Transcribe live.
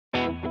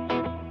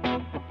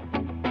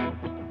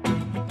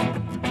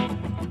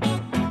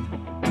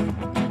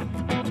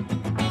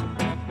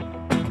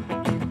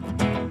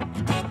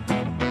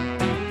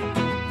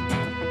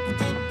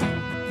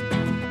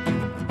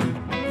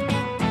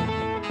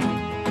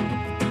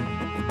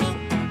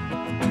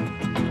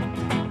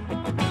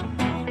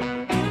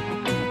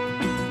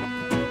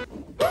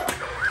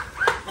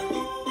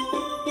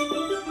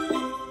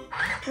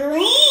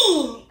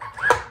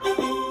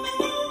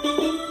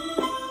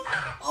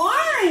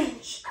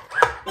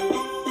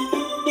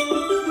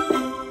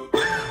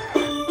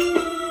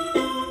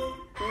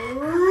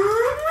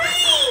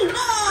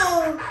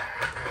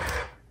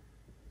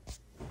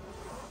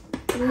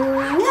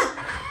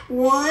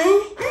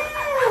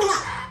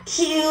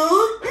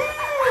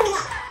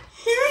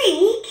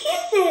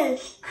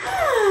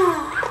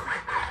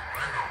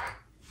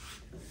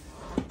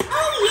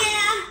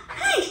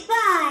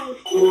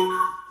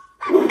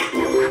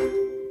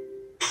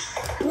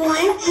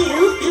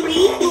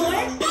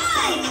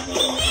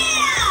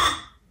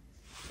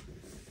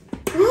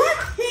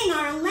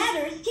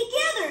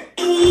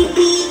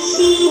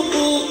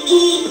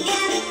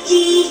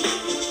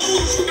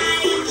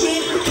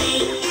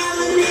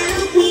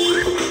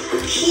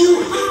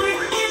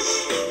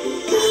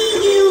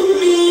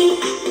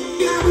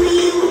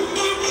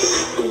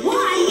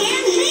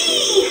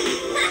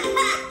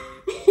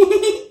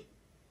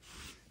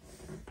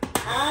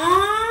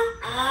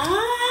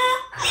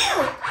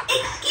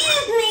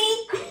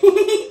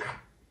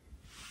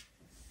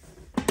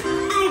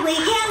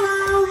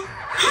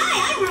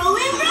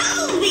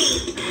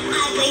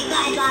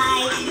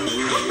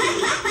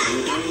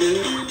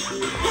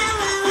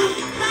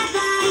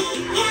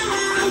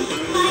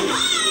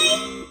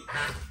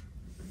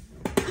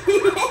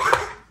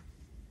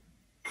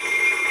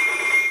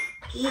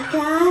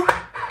Pika,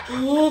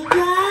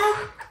 pika,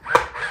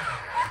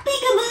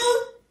 peekaboo.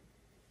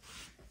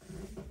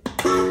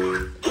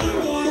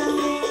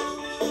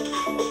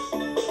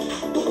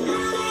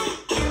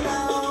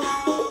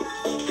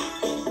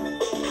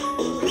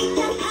 Reach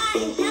up high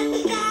and touch the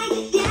sky,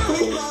 down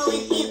as low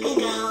as you can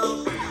go.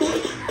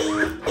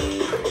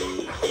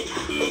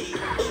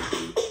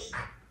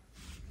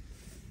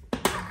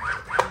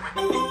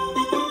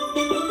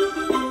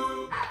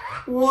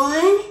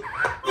 One,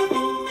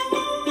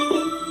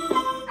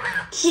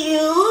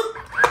 two,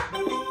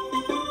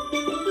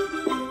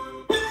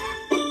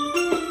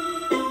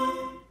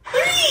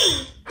 three.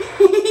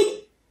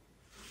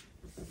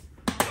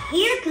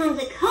 Here comes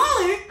a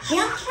color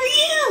just for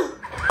you.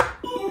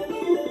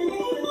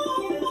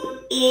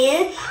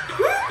 It's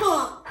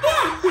purple.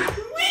 That's a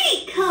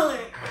great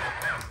color.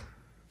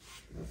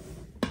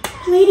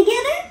 Play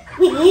together?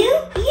 With you?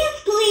 Yes,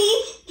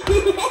 please.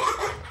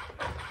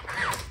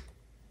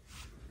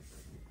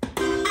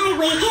 I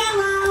wave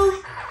hello.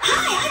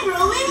 Hi, I'm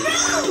Rollin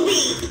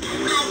Rovee.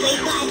 I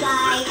wave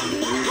bye-bye.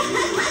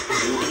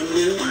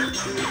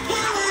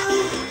 Hello,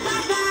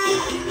 bye-bye.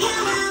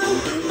 Hello,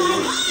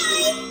 bye-bye.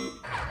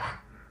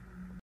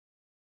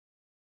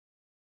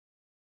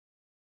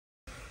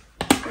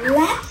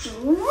 Let's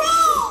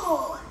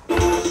roll!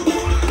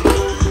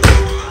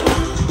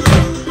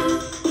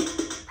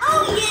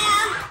 Oh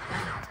yeah!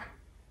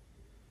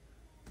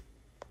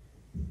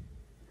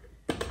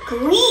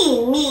 Green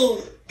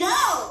means go!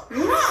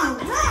 Roll,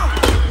 roll,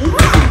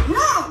 roll,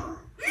 roll!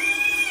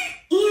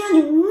 And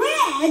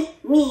red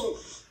means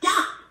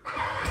stop.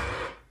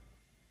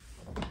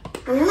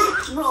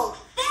 Let's roll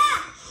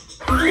fast!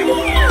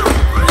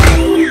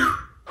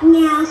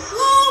 Now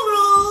slow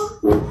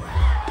roll!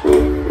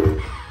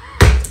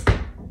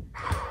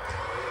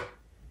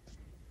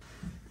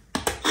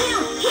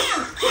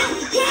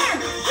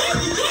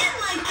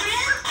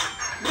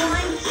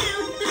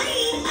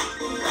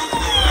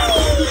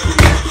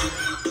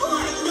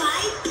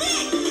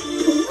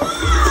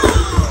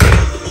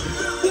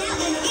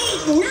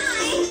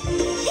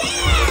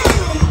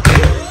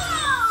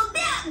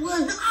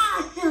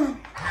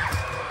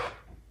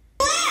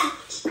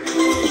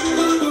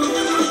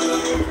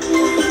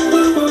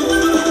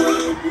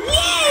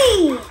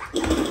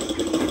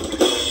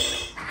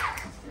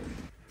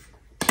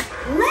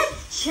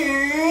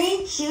 Turn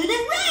to the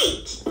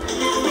right.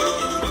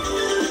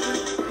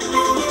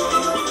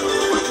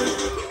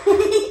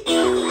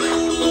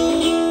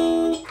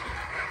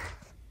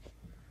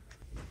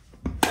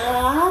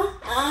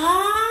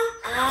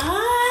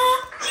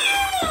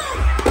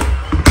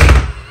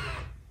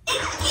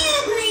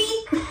 Excuse me.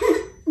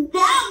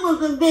 That was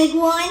a big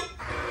one.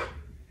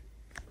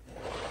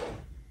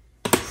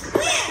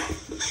 Square,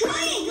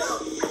 triangle,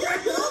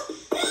 circle,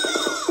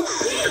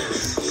 shape,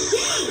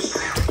 shape.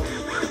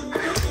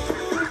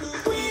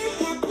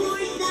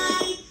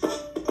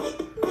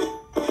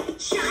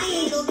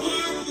 Triangle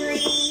have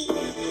three.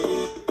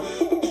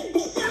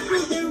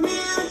 Circles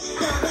around,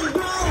 so they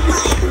roll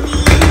like me.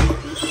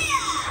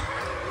 Yeah!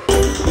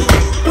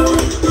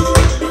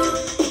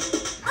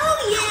 Oh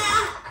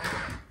yeah!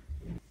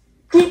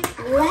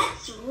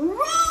 Let's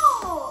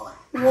roll!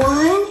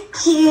 1,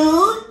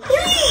 2,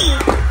 3!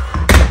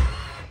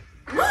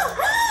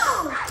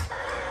 Woohoo!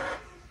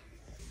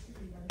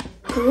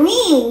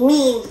 Green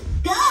means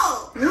go!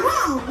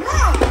 Roll,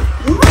 roll,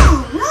 roll,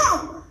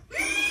 roll!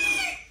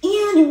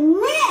 And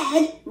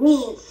red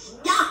means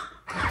stop.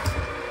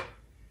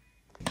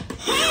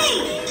 Hey,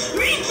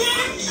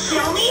 Bridget,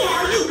 show me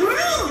how you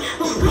groove.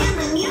 But when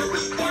the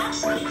music stops,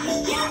 you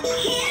just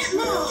can't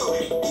move.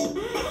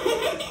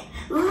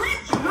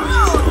 Let's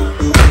roll.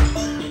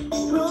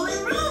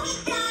 Rollin Rovee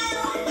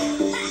style.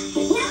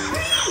 Now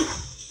freeze.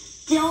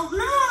 Don't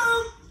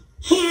move.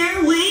 Here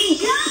we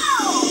go.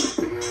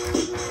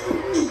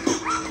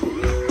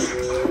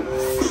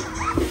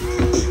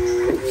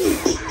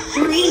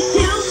 3, 2,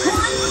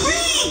 1,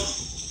 freeze!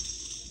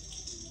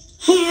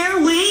 Here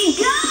we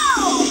go!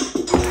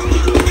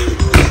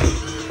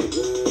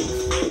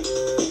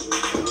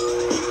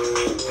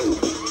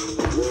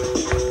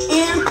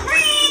 And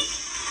freeze!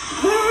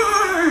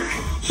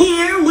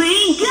 Here we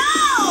go!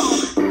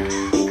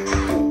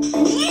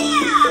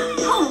 Yeah!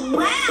 Oh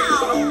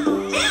wow!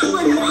 That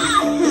was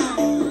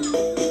awesome!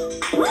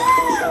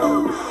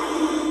 Woo!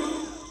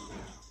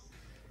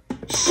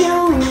 Show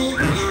me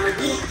how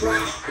you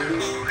clap.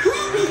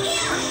 Clap it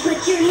out! Put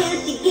your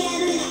hands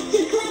together to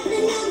clap the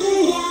number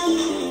down.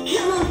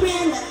 Come on,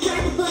 friend, let's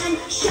start the fun.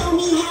 Show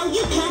me how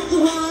you clap to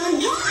 1,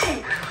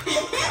 1.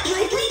 That's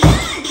nicely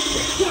done.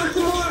 And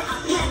some more,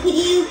 I'll clap with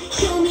you.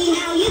 Show me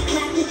how you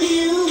clap to 2,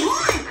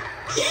 1,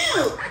 2.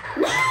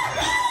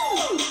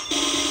 Woohoo!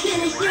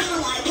 Finish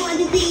strong, I want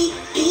to see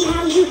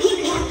how you can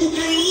clap to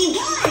 3,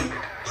 1,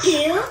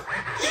 2,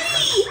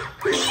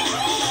 3.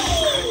 Yay!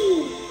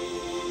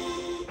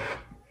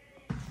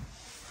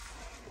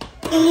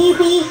 A,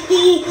 B, C,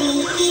 D,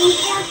 E,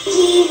 F, G,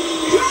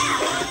 clap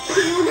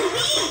to the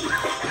beat.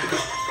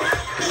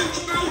 H,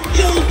 I, J,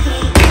 K,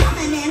 L,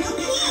 M, N, O, P,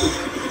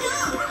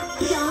 stomp,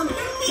 stomp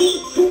your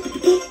feet.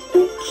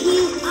 Q,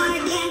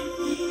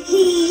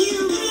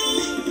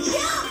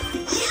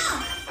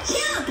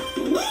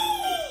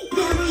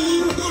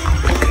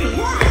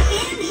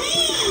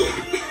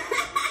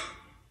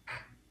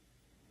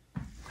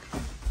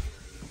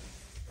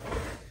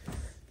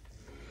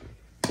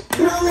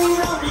 Rollin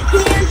Rovee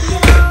dance show.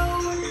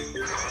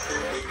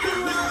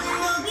 Rollin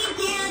Rovee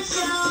dance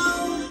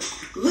show.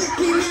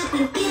 Listen up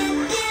and get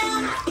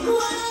down.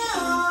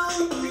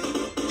 Whoa.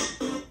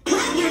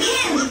 Clap your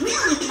hands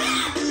really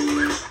fast.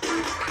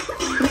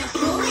 Now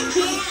slow it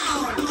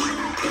down.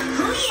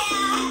 Oh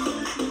yeah.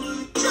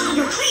 Stomp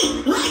your feet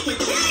like a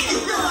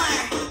dinosaur.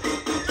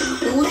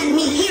 Let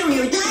me hear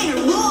your dino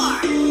roar.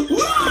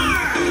 Roar.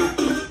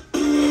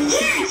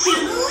 Turn to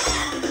the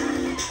left.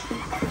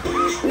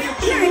 Now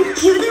turn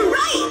to the right.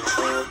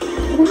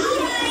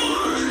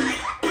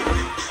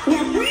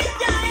 Now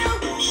freestyle.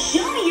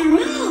 Show me your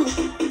moves.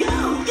 Go,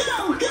 go,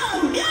 go,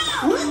 go.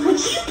 Look what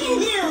you can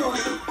do.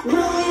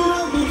 Rollin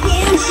Rovee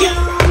dance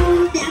show.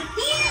 That's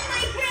the end,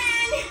 my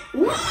friend.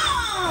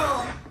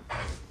 Whoa.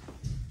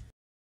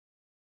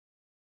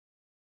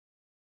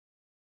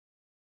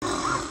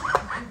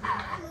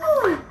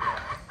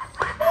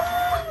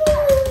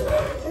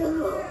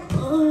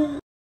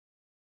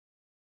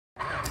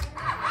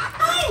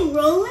 I'm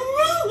Rollin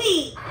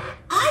Rovee.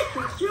 I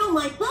can throw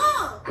my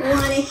ball.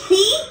 Wanna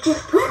see?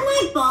 Just put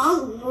my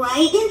ball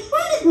right in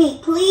front of me,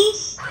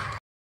 please.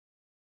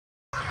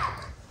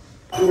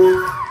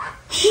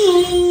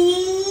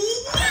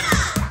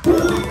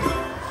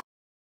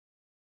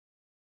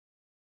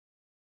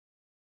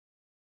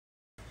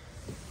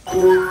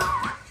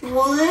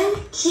 One,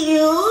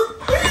 two,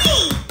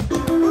 three.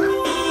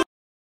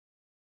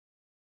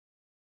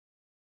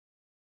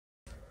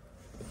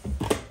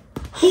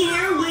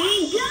 Here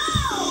we go!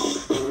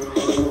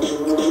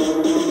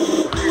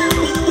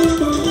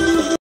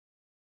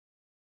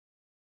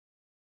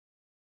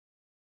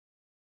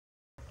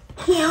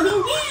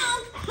 Counting down.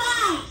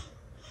 5,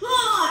 4,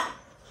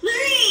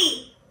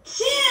 3,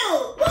 2,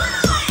 1.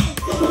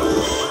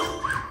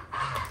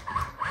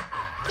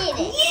 Did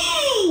it.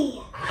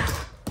 Yay!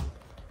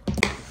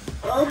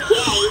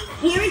 Okay,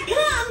 here it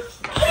comes.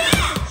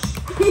 Catch!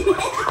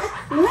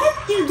 Let's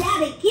do that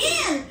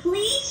again,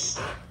 please.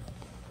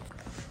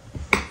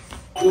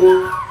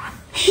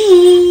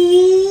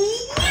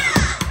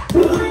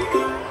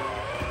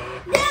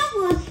 That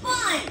was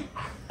fun.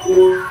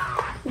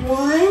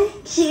 1,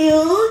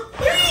 2,